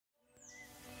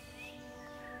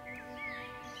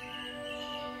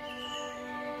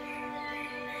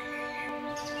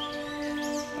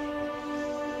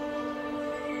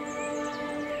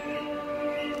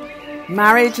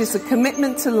Marriage is a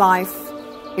commitment to life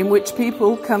in which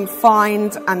people can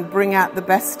find and bring out the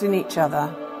best in each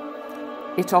other.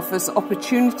 It offers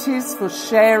opportunities for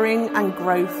sharing and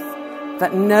growth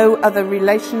that no other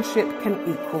relationship can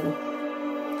equal.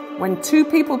 When two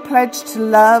people pledge to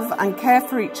love and care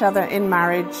for each other in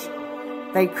marriage,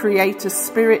 they create a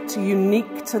spirit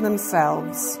unique to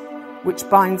themselves, which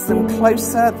binds them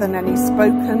closer than any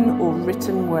spoken or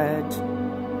written word.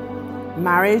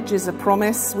 Marriage is a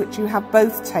promise which you have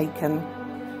both taken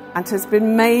and has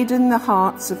been made in the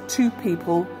hearts of two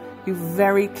people who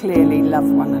very clearly love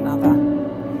one another.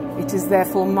 It is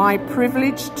therefore my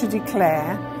privilege to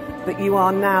declare that you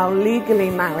are now legally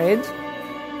married,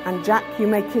 and Jack, you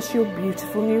may kiss your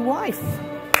beautiful new wife.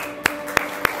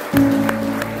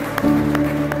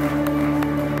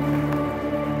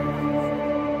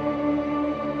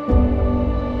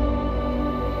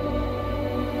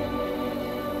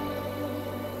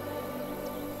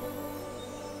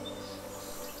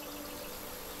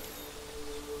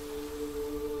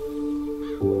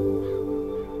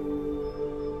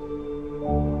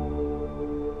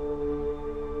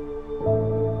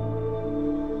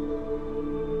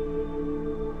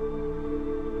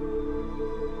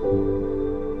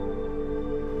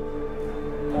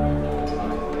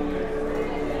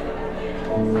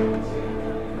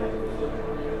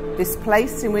 This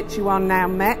place in which you are now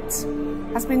met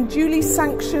has been duly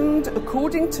sanctioned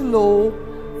according to law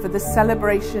for the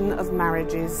celebration of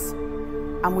marriages,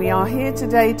 and we are here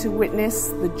today to witness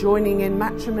the joining in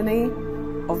matrimony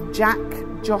of Jack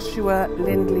Joshua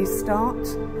Lindley Start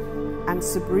and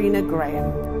Sabrina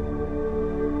Graham.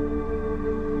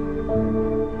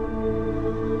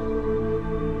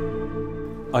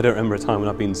 I don't remember a time when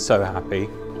I've been so happy.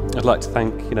 I'd like to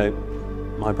thank,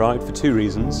 my bride for two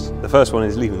reasons. The first one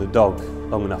is leaving the dog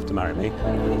long enough to marry me.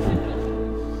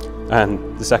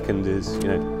 And the second is,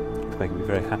 making me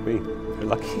very happy, very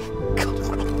lucky.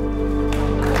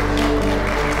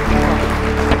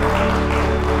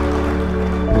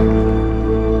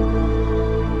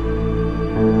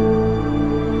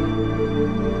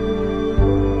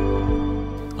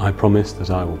 I promise that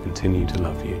I will continue to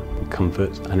love you,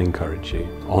 comfort and encourage you,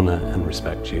 honour and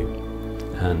respect you,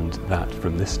 and that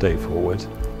from this day forward,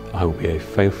 I will be a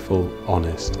faithful,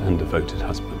 honest and devoted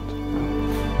husband.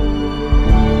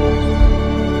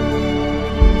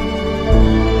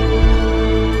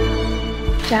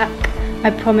 Jack, I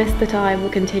promise that I will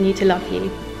continue to love you,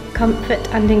 comfort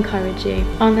and encourage you,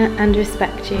 honour and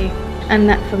respect you, and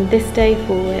that from this day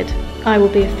forward, I will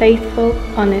be a faithful,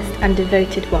 honest and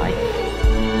devoted wife.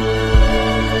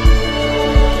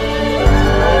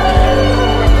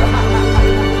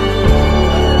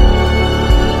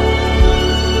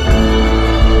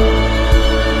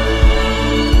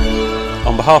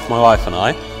 On behalf of my wife and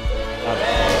I,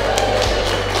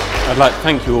 I'd like to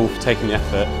thank you all for taking the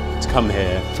effort to come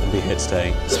here and be here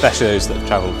today, especially those that have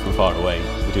travelled from far away.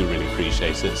 We do really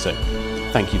appreciate it, so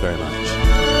thank you very much.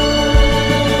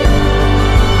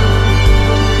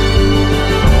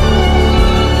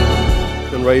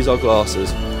 And raise our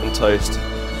glasses and toast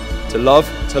to love,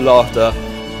 to laughter,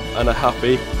 and a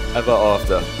happy ever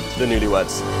after to the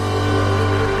newlyweds.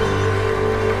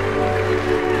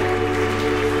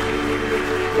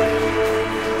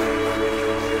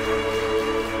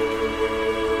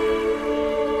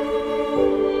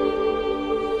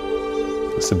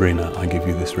 Sabrina, I give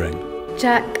you this ring.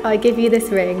 Jack, I give you this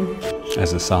ring.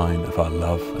 As a sign of our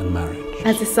love and marriage.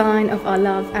 As a sign of our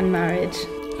love and marriage.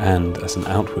 And as an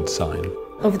outward sign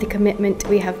of the commitment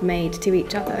we have made to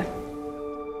each other.